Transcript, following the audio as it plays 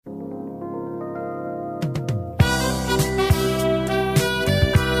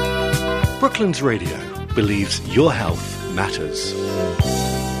Brooklands Radio believes your health matters.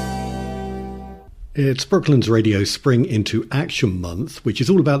 It's Brooklands Radio Spring into Action Month, which is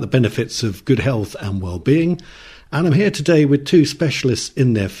all about the benefits of good health and well-being. And I'm here today with two specialists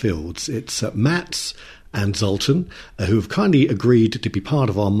in their fields. It's Mats and Zoltan, who have kindly agreed to be part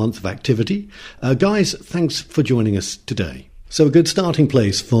of our month of activity. Guys, thanks for joining us today. So a good starting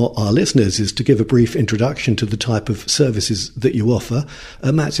place for our listeners is to give a brief introduction to the type of services that you offer.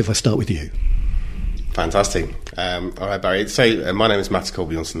 Mats, if I start with you. Fantastic. All right, Barry. So my name is Mats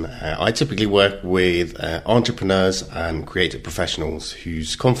Kolbjornsson. I typically work with entrepreneurs and creative professionals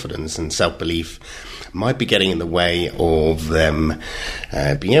whose confidence and self-belief might be getting in the way of them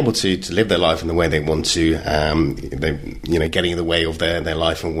being able to live their life in the way they want to, getting in the way of their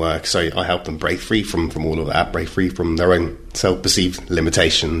life and work. So I help them break free from all of that, break free from their own self-perceived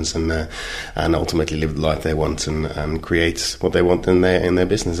limitations and ultimately live the life they want and create what they want in their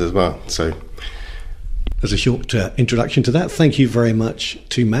business as well. So as a short introduction to that, thank you very much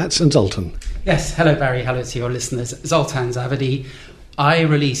to Mats and Zoltan. Yes, hello Barry, hello to your listeners. Zoltan Zavadi. I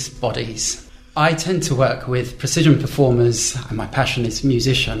release bodies. I tend to work with precision performers, and my passion is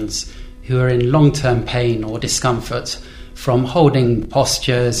musicians who are in long-term pain or discomfort from holding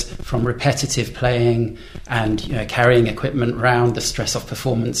postures, from repetitive playing and carrying equipment around, the stress of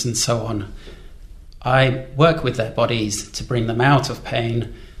performance and so on. I work with their bodies to bring them out of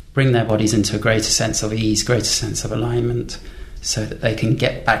pain, bring their bodies into a greater sense of ease, greater sense of alignment, so that they can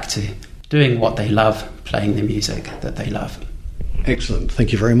get back to doing what they love, playing the music that they love. Excellent.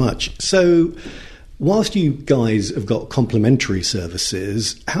 Thank you very much. So, whilst you guys have got complementary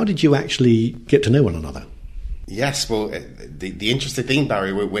services, how did you actually get to know one another? Yes, well, the interesting thing,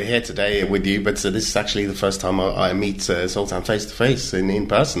 Barry, we're here today with you, but this is actually the first time I meet Zoltan face-to-face in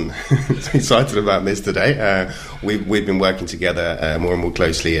person. I'm excited about this today. We've been working together more and more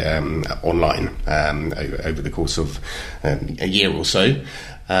closely online over the course of a year or so.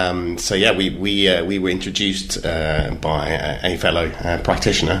 We were introduced by a fellow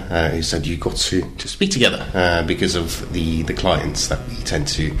practitioner who said you got to speak together because of the clients that we tend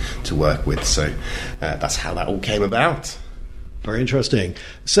to work with. So that's how that all came about. Very interesting.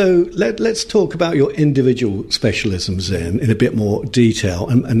 So let's talk about your individual specialisms in a bit more detail.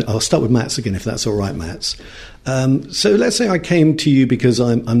 And I'll start with Mats again, if that's all right, Mats. So let's say I came to you because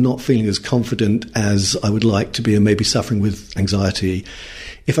I'm not feeling as confident as I would like to be and maybe suffering with anxiety.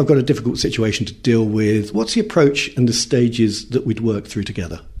 If I've got a difficult situation to deal with, what's the approach and the stages that we'd work through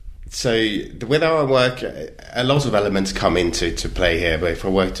together? So the way that I work, a lot of elements come into play here. But if I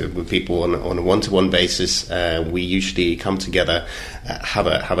work with people on a one-to-one basis, we usually come together, have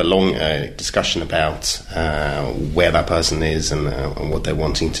a long discussion about where that person is and what they're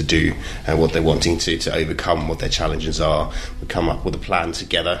wanting to do, what they're wanting to overcome, what their challenges are. We come up with a plan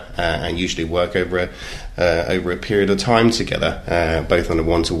together and usually work over a period of time together, both on a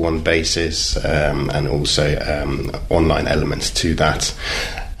one-to-one basis and also online elements to that.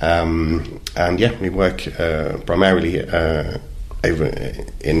 We work primarily over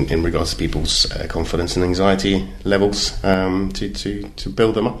in regards to people's confidence and anxiety levels to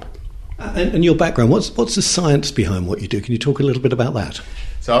build them up. And your background, what's the science behind what you do? Can you talk a little bit about that?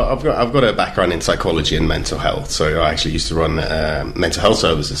 So I've got a background in psychology and mental health. So I actually used to run mental health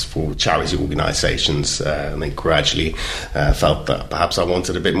services for charity organisations, and then gradually felt that perhaps I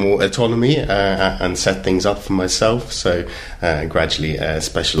wanted a bit more autonomy and set things up for myself. So gradually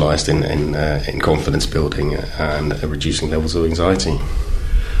specialised in confidence building and reducing levels of anxiety.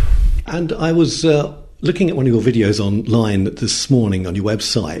 And I was looking at one of your videos online this morning on your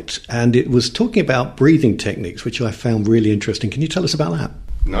website, and it was talking about breathing techniques, which I found really interesting. Can you tell us about that?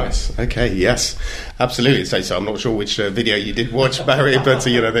 Nice. Okay. Yes, absolutely. So I'm not sure which video you did watch, Barry, but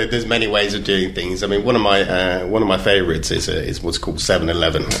there's many ways of doing things. I mean, one of my favourites is what's called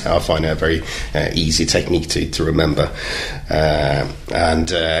 7-11. I find it a very easy technique to remember,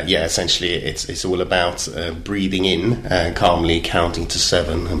 essentially it's all about breathing in calmly, counting to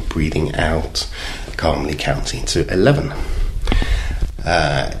 7, and breathing out calmly, counting to 11.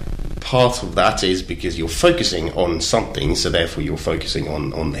 Part of that is because you're focusing on something, so therefore you're focusing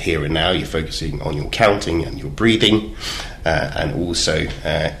on the here and now, you're focusing on your counting and your breathing, and also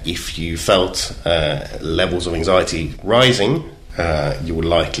if you felt levels of anxiety rising, you're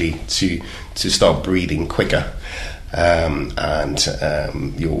likely to start breathing quicker, and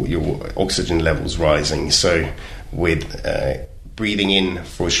your oxygen levels rising. So with breathing in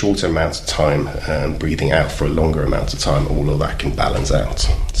for a shorter amount of time and breathing out for a longer amount of time, all of that can balance out.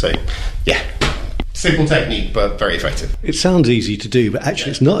 So, yeah, Simple technique, but very effective. It sounds easy to do, but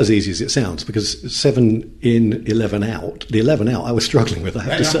actually it's not as easy as it sounds, because 7 in, 11 out, the 11 out I was struggling with, I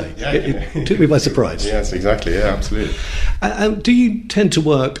have to say. It took me by surprise. Yes, exactly. Yeah, absolutely. Do you tend to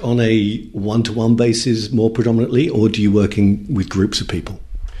work on a one-to-one basis more predominantly, or do you working with groups of people?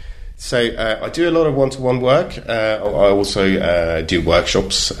 So I do a lot of one-to-one work. I also do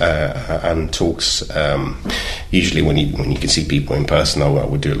workshops and talks. Usually, when you can see people in person, I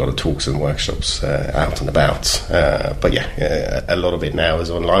would do a lot of talks and workshops out and about. But yeah, a lot of it now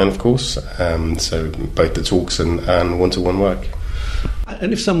is online, of course. So both the talks and one-to-one work.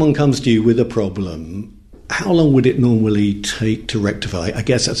 And if someone comes to you with a problem, how long would it normally take to rectify? I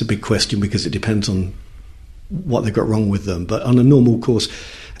guess that's a big question because it depends on what they've got wrong with them. But on a normal course,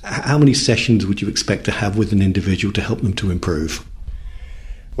 how many sessions would you expect to have with an individual to help them to improve?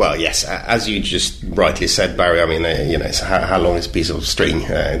 Well, yes, as you just rightly said, Barry. I mean, it's how long is a piece of string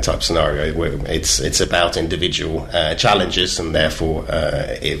type scenario. Where it's about individual challenges, and therefore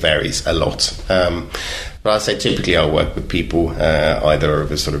it varies a lot. But I'd say typically I work with people either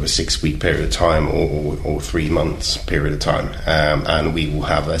over sort of a 6-week period of time or 3 months period of time, and we will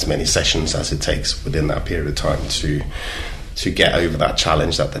have as many sessions as it takes within that period of time to get over that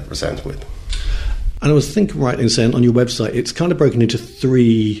challenge that they present with. And I was thinking right in saying on your website, it's kind of broken into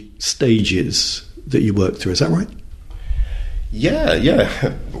 3 stages that you work through. Is that right?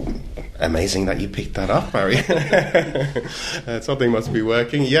 Yeah. Amazing that you picked that up, Barry. Something must be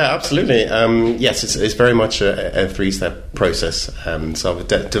working. Yeah, absolutely. Yes, it's very much a 3-step process. So I've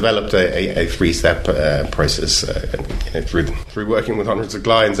developed a 3-step process through working with hundreds of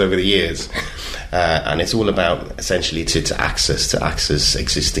clients over the years. And it's all about essentially to access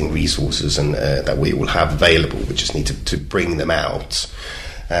existing resources and that we will have available. We just need to bring them out.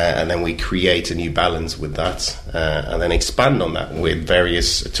 And then we create a new balance with that, and then expand on that with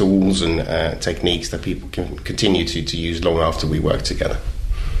various tools and techniques that people can continue to use long after we work together.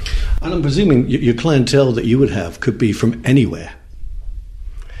 And I'm presuming your clientele that you would have could be from anywhere.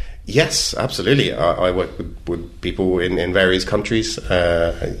 Yes, absolutely. I work with people in various countries.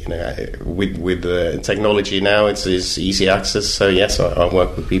 With technology now, it's easy access. So yes, I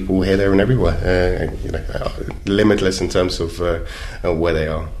work with people here, there, and everywhere. Limitless in terms of where they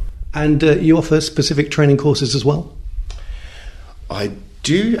are. And you offer specific training courses as well? I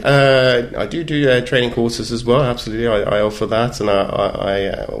do training courses as well. Absolutely, I offer that, and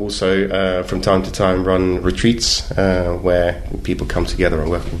I also from time to time run retreats where people come together and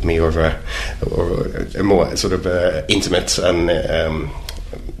work with me over a more sort of intimate and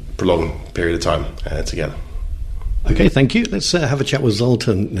prolonged period of time together. Okay, thank you. Let's have a chat with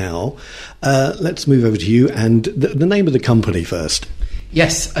Zoltan now. Let's move over to you and the name of the company first.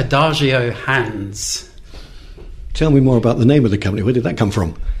 Yes, Adagio Hands. Tell me more about the name of the company. Where did that come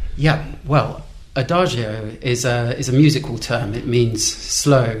from? Yeah, well, Adagio is a musical term. It means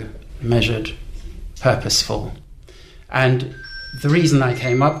slow, measured, purposeful. And the reason I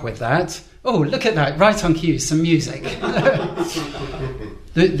came up with that... Oh, look at that, right on cue, some music.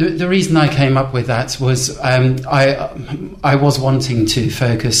 The reason I came up with that was I was wanting to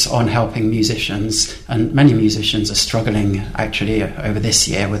focus on helping musicians, and many musicians are struggling actually over this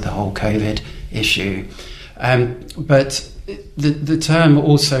year with the whole COVID issue. But the term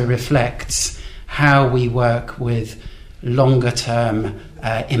also reflects how we work with longer-term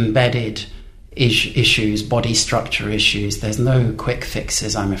embedded issues, body structure issues. There's no quick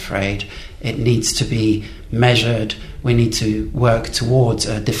fixes, I'm afraid. It needs to be measured. We need to work towards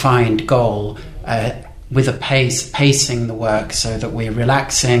a defined goal with a pacing the work so that we're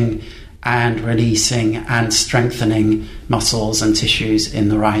relaxing and releasing and strengthening muscles and tissues in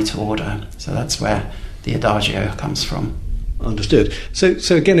the right order. So that's where the Adagio comes from. Understood.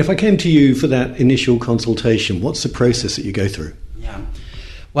 So again, if I came to you for that initial consultation, what's the process that you go through? Yeah.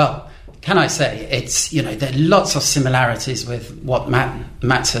 Well, can I say it's, there are lots of similarities with what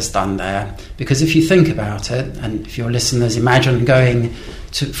Matt has done there, because if you think about it, and if your listeners imagine going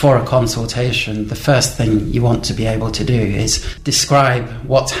for a consultation, the first thing you want to be able to do is describe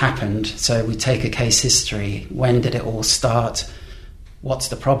what's happened. So we take a case history. When did it all start? What's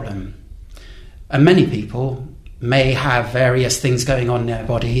the problem? And many people may have various things going on in their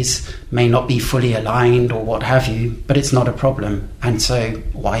bodies, may not be fully aligned or what have you, but it's not a problem. And so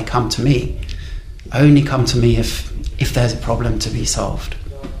why come to me? Only come to me if there's a problem to be solved.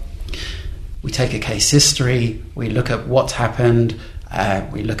 We take a case history, we look at what happened,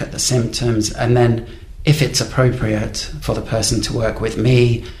 we look at the symptoms, and then if it's appropriate for the person to work with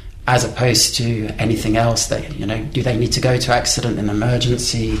me, as opposed to anything else, do they need to go to accident and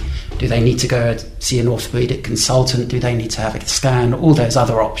emergency? Do they need to go see an orthopedic consultant? Do they need to have a scan? All those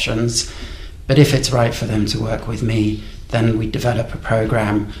other options. But if it's right for them to work with me, then we develop a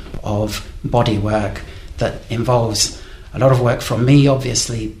program of body work that involves a lot of work from me,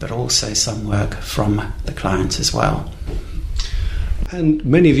 obviously, but also some work from the client as well. And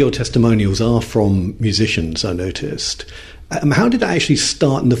many of your testimonials are from musicians, I noticed. How did that actually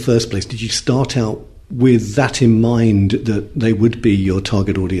start in the first place? Did you start out with that in mind, that they would be your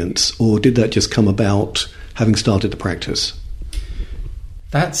target audience, or did that just come about having started the practice?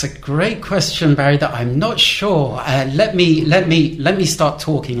 That's a great question, Barry, that I'm not sure. Let me start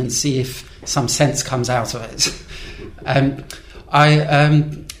talking and see if some sense comes out of it.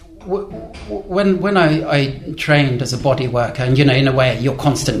 When I trained as a body worker, and in a way you're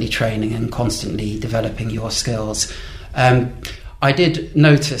constantly training and constantly developing your skills, I did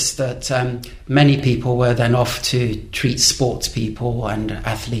notice that many people were then off to treat sports people and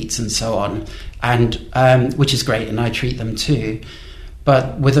athletes and so on, and which is great, and I treat them too.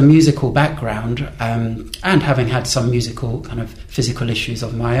 But with a musical background and having had some musical kind of physical issues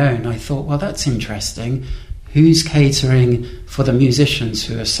of my own, I thought, well, that's interesting. Who's catering for the musicians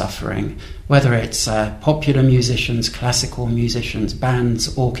who are suffering? Whether it's popular musicians, classical musicians,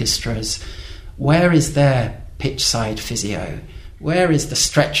 bands, orchestras. Where is their pitch-side physio? Where is the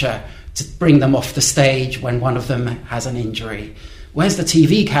stretcher to bring them off the stage when one of them has an injury? Where's the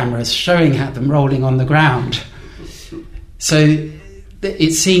TV cameras showing at them rolling on the ground? So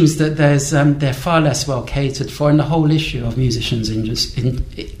it seems that they're far less well catered for, and the whole issue of musicians'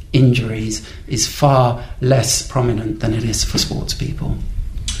 injuries is far less prominent than it is for sports people.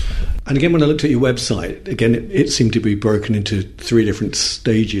 And again, when I looked at your website, again, it seemed to be broken into 3 different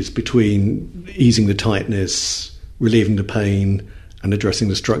stages between easing the tightness, relieving the pain, and addressing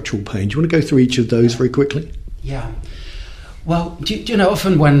the structural pain. Do you want to go through each of those very quickly? Yeah. Well, do you know,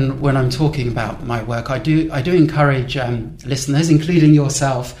 often when I'm talking about my work, I do encourage listeners, including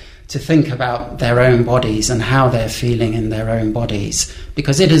yourself, to think about their own bodies and how they're feeling in their own bodies,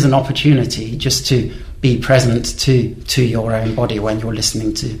 because it is an opportunity just to be present to your own body when you're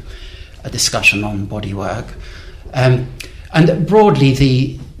listening to a discussion on body work. And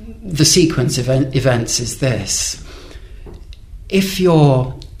broadly, the sequence of events is this. If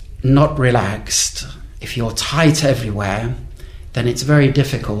you're not relaxed, if you're tight everywhere, then it's very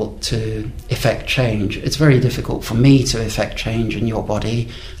difficult to effect change. It's very difficult for me to effect change in your body,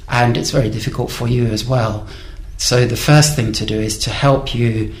 and it's very difficult for you as well. So the first thing to do is to help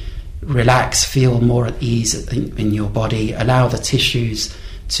you relax, feel more at ease in your body, allow the tissues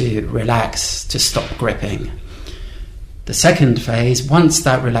to relax, to stop gripping. The second phase, once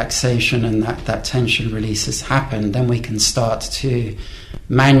that relaxation and that tension release has happened, then we can start to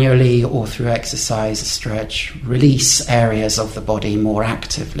manually or through exercise, stretch, release areas of the body more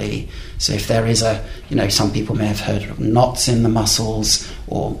actively. So if there is some people may have heard of knots in the muscles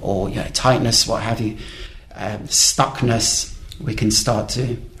or tightness, what have you, stuckness, we can start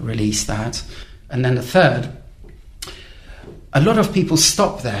to release that. And then the third, a lot of people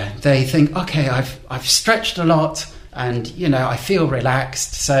stop there. They think, okay, I've stretched a lot, and I feel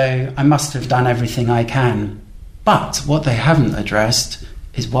relaxed, so I must have done everything I can. But what they haven't addressed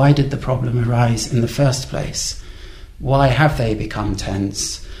is, why did the problem arise in the first place? Why have they become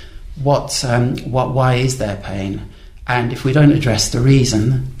tense? Why is there pain? And if we don't address the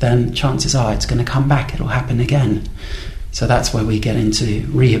reason, then chances are it's going to come back. It'll happen again. So that's where we get into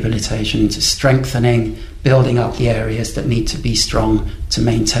rehabilitation, into strengthening, building up the areas that need to be strong to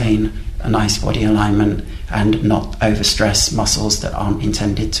maintain a nice body alignment and not overstress muscles that aren't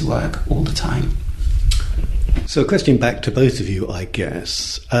intended to work all the time. So a question back to both of you, I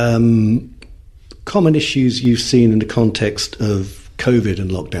guess. Common issues you've seen in the context of COVID and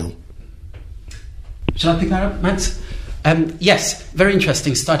lockdown? Shall I pick that up, Matt? Yes, very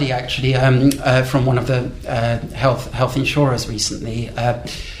interesting study actually from one of the health insurers recently.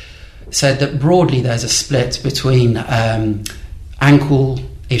 Said that broadly there's a split between ankle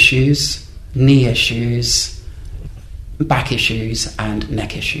issues, knee issues, back issues, and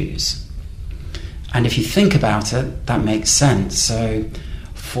neck issues. And if you think about it, that makes sense. So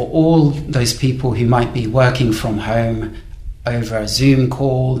for all those people who might be working from home over a Zoom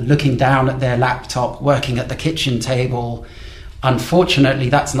call, looking down at their laptop, working at the kitchen table, unfortunately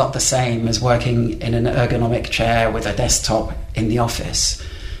that's not the same as working in an ergonomic chair with a desktop in the office.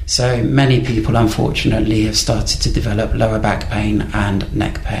 So many people unfortunately have started to develop lower back pain and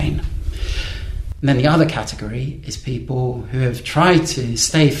neck pain. And then the other category is people who have tried to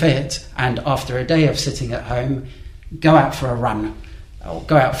stay fit and after a day of sitting at home, go out for a run or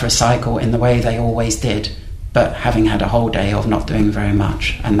go out for a cycle in the way they always did, but having had a whole day of not doing very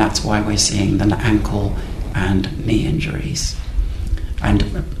much. And that's why we're seeing the ankle and knee injuries.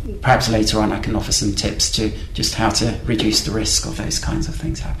 And perhaps later on I can offer some tips to just how to reduce the risk of those kinds of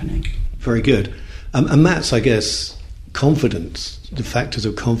things happening. Very good. And Matt's, I guess, confidence, the factors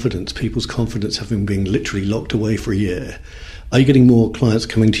of confidence, people's confidence having been literally locked away for a year. Are you getting more clients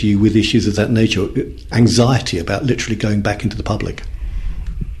coming to you with issues of that nature, anxiety about literally going back into the public?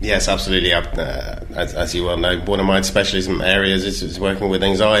 Yes, absolutely. As you well know, one of my specialism areas is working with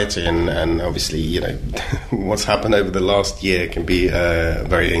anxiety, and obviously, you know, what's happened over the last year can be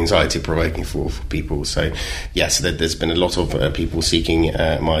very anxiety provoking for people. So, yes, there's been a lot of people seeking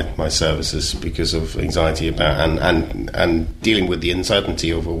my services because of anxiety about and dealing with the uncertainty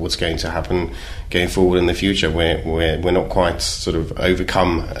of what's going to happen going forward in the future. We're not quite sort of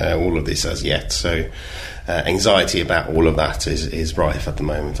overcome all of this as yet. So. Anxiety about all of that is rife at the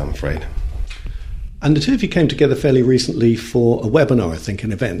moment, I'm afraid. And the two of you came together fairly recently for a webinar, I think,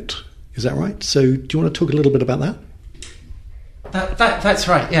 an event. Is that right? So do you want to talk a little bit about that? That's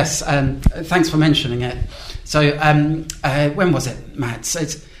right, yes. Thanks for mentioning it. So when was it, Matt? So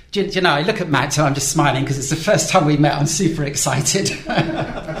do you know, I look at Matt and I'm just smiling because it's the first time we met. I'm super excited.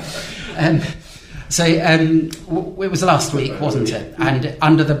 So it was last week, wasn't it? And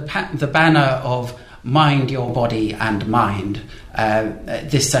under the banner of Mind Your Body and Mind,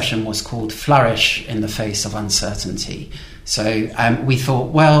 this session was called Flourish in the Face of Uncertainty. So we thought,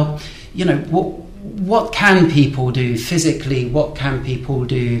 well, you know, what can people do physically, what can people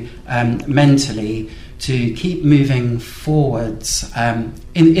do mentally to keep moving forwards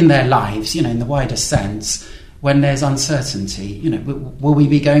in their lives, you know, in the wider sense, when there's uncertainty. You know, will we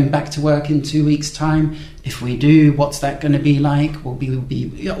be going back to work in 2 weeks' time? If we do, what's that going to be like? Will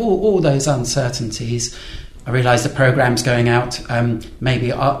be all those uncertainties. I realise the programme's going out,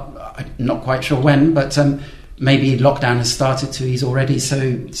 maybe, I'm not quite sure when, but maybe lockdown has started to ease already,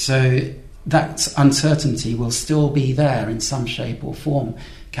 so that uncertainty will still be there in some shape or form.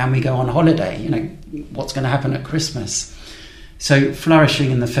 Can we go on holiday? You know, what's going to happen at Christmas? So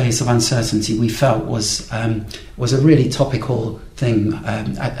flourishing in the face of uncertainty, we felt was a really topical thing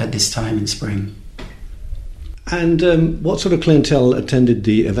at this time in spring. And what sort of clientele attended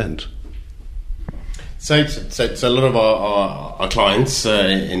the event? So a lot of our clients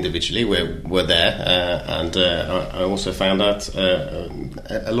individually were there, and I also found out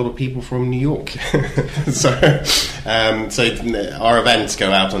a lot of people from New York. so our events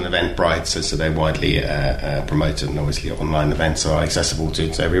go out on Eventbrite, so they're widely promoted, and obviously online events are accessible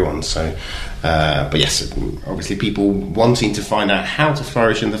to everyone. So, but yes, obviously people wanting to find out how to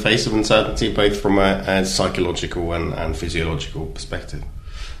flourish in the face of uncertainty, both from a psychological and physiological perspective.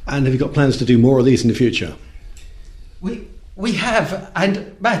 And have you got plans to do more of these in the future? We have.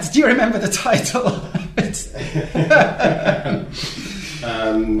 And Matt, do you remember the title?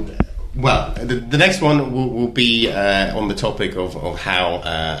 Well, the next one will be on the topic of how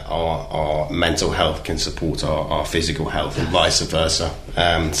our mental health can support our physical health and vice versa.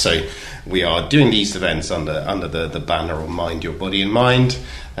 So we are doing these events under the banner of Mind Your Body and Mind,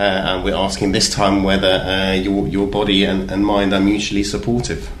 and we're asking this time whether your body and mind are mutually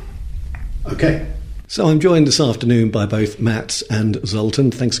supportive. Okay. So I'm joined this afternoon by both Matt and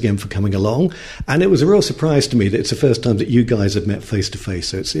Zoltan. Thanks again for coming along. And it was a real surprise to me that it's the first time that you guys have met face to face.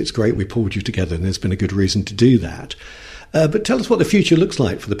 So it's great we pulled you together, and there's been a good reason to do that. But tell us what the future looks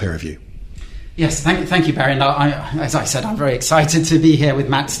like for the pair of you. Yes, thank you, Barry. And as I said, I'm very excited to be here with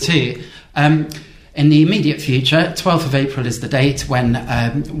Matt too. In the immediate future, 12th of April is the date when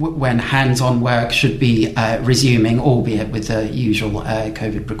hands-on work should be resuming, albeit with the usual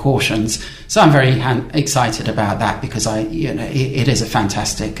COVID precautions. So I'm very excited about that because it is a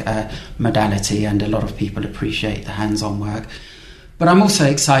fantastic modality, and a lot of people appreciate the hands-on work. But I'm also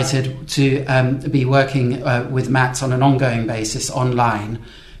excited to be working with Matt on an ongoing basis online,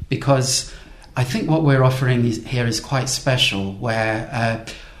 because I think what we're offering here is quite special, where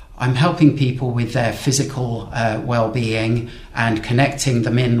I'm helping people with their physical well-being and connecting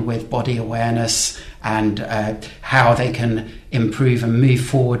them in with body awareness and how they can improve and move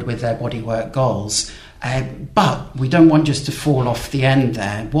forward with their bodywork goals. But we don't want just to fall off the end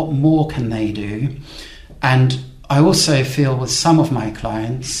there. What more can they do? And I also feel with some of my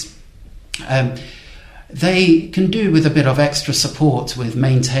clients, they can do with a bit of extra support with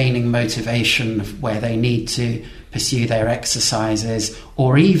maintaining motivation where they need to pursue their exercises,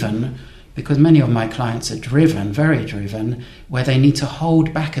 or even, because many of my clients are driven, very driven, where they need to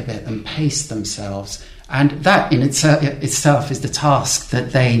hold back a bit and pace themselves. And that in itself is the task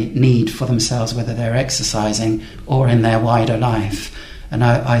that they need for themselves, whether they're exercising or in their wider life. And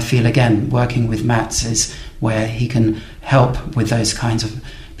I feel, again, working with Matt is where he can help with those kinds of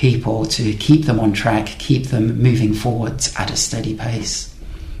people to keep them on track, keep them moving forwards at a steady pace.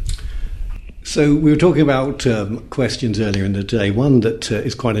 So we were talking about questions earlier in the day. One that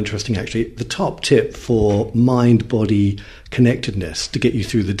is quite interesting, actually. The top tip for mind-body connectedness to get you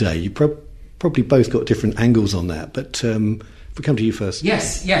through the day. You probably both got different angles on that, but if we come to you first.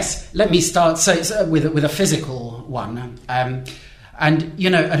 Yes. Let me start with a physical one. And, you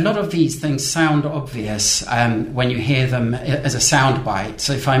know, a lot of these things sound obvious when you hear them as a sound bite.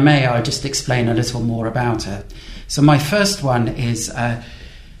 So if I may, I'll just explain a little more about it. So my first one is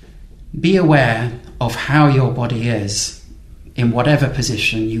be aware of how your body is in whatever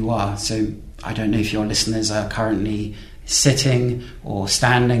position you are. So I don't know if your listeners are currently sitting or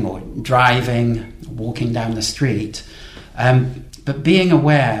standing or driving, walking down the street. But being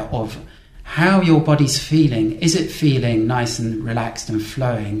aware of how your body's feeling. Is it feeling nice and relaxed and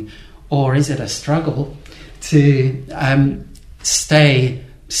flowing, or is it a struggle to stay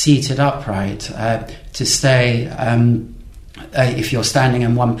seated upright, to stay, if you're standing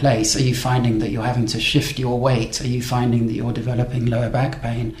in one place, are you finding that you're having to shift your weight? Are you finding that you're developing lower back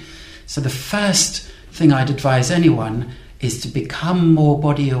pain? So the first thing I'd advise anyone is to become more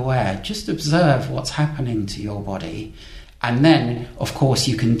body aware. Just observe what's happening to your body. And then, of course,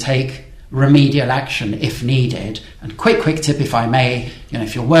 you can take remedial action if needed. And quick tip, if I may, you know,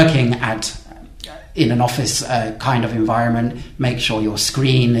 if you're working in an office kind of environment, make sure your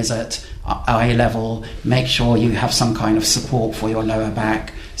screen is at eye level. Make sure you have some kind of support for your lower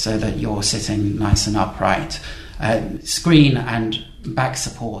back so that you're sitting nice and upright. Screen and back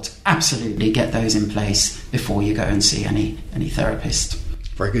support, absolutely get those in place before you go and see any therapist.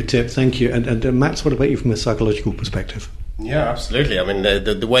 Very good tip, thank you. And Mats, what about you from a psychological perspective? Yeah, absolutely. I mean,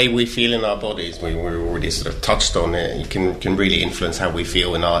 the way we feel in our bodies, we already sort of touched on it. It can really influence how we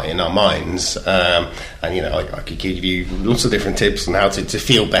feel in our minds. And you know, I could give you lots of different tips on how to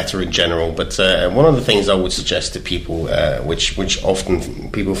feel better in general. But one of the things I would suggest to people, which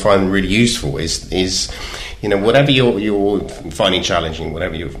often people find really useful, is you know, whatever you're finding challenging,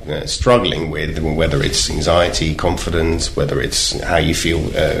 whatever you're struggling with, whether it's anxiety, confidence, whether it's how you feel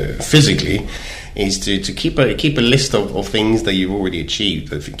physically, is to keep a list of things that you've already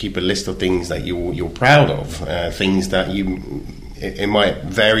achieved. If you keep a list of things that you're proud of, things that it might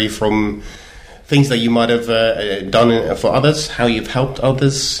vary from things that you might have done for others, how you've helped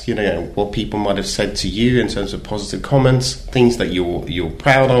others, you know, what people might have said to you in terms of positive comments, things that you're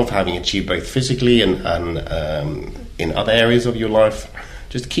proud of having achieved both physically and in other areas of your life.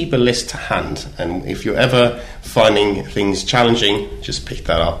 Just keep a list to hand, and if you're ever finding things challenging, just pick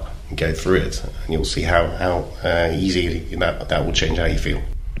that up and go through it, and you'll see how easy that will change how you feel.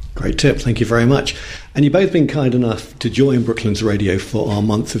 Great tip, thank you very much. And you've both been kind enough to join Brooklands Radio for our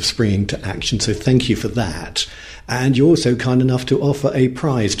month of Spring into Action, so thank you for that. And you're also kind enough to offer a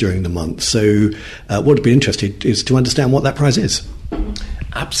prize during the month. So what would be interested is to understand what that prize is.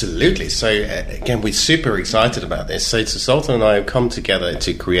 Absolutely. So again, we're super excited about this. So Zoltan and I have come together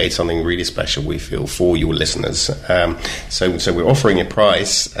to create something really special, we feel, for your listeners. So we're offering a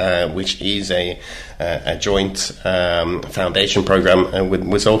prize, which is a joint foundation program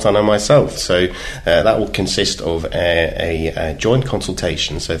with Zoltan and myself. So that will consist of a joint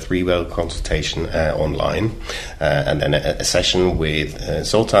consultation, so 3-way consultation online, and then a session with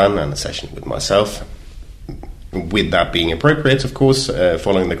Zoltan and a session with myself. With that being appropriate, of course,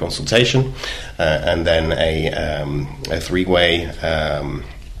 following the consultation, and then a 3-way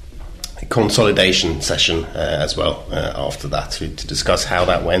consolidation session as well after that to discuss how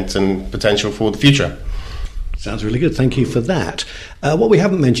that went and potential for the future. Sounds really good. Thank you for that. What we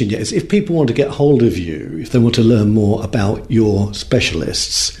haven't mentioned yet is if people want to get hold of you, if they want to learn more about your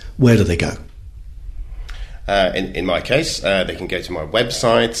specialists, where do they go? In my case, they can go to my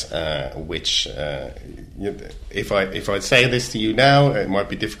website, which if I say this to you now, it might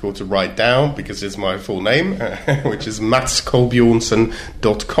be difficult to write down because it's my full name, which is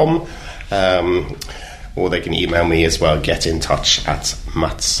matskolbjornsson.com, or they can email me as well, get in touch at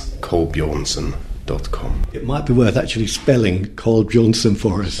matskolbjornsson.com. It might be worth actually spelling Kolbjornsson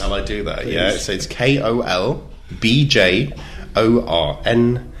for us. Shall I do that? Please. Yeah, so it's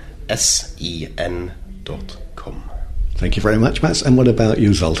KOLBJORNSEN.com. Thank you very much, Mats. And what about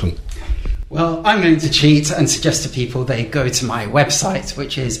you, Zoltan? Well, I'm going to cheat and suggest to people they go to my website,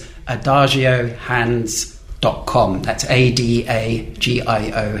 which is adagiohands.com. That's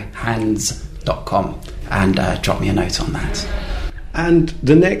ADAGIO hands.com, and drop me a note on that. And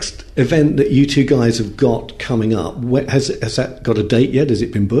the next event that you two guys have got coming up, has that got a date yet? Has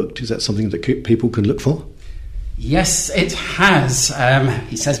it been booked? Is that something that people can look for? Yes, it has.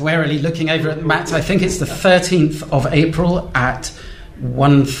 He says warily, looking over at Matt. I think it's the 13th of April at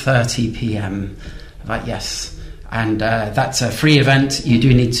 1:30 p.m. Like, yes. And that's a free event. You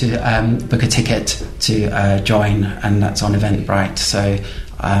do need to book a ticket to join, and that's on Eventbrite. So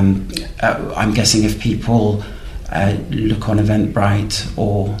I'm guessing if people look on Eventbrite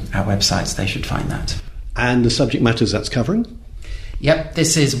or our websites, they should find that. And the subject matters that's covering? Yep,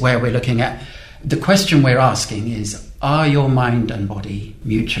 this is where we're looking at. The question we're asking is, are your mind and body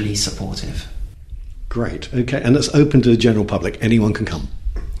mutually supportive? Great. Okay, and that's open to the general public. Anyone can come.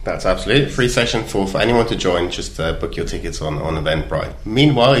 That's absolutely free session for anyone to join. Just book your tickets on Eventbrite.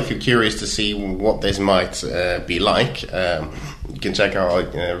 Meanwhile, if you're curious to see what this might be like, you can check out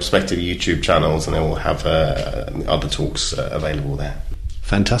our respective YouTube channels, and they will have other talks available there.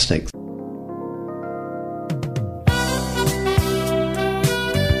 Fantastic.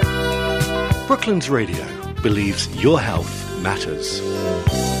 Brooklands Radio believes your health matters.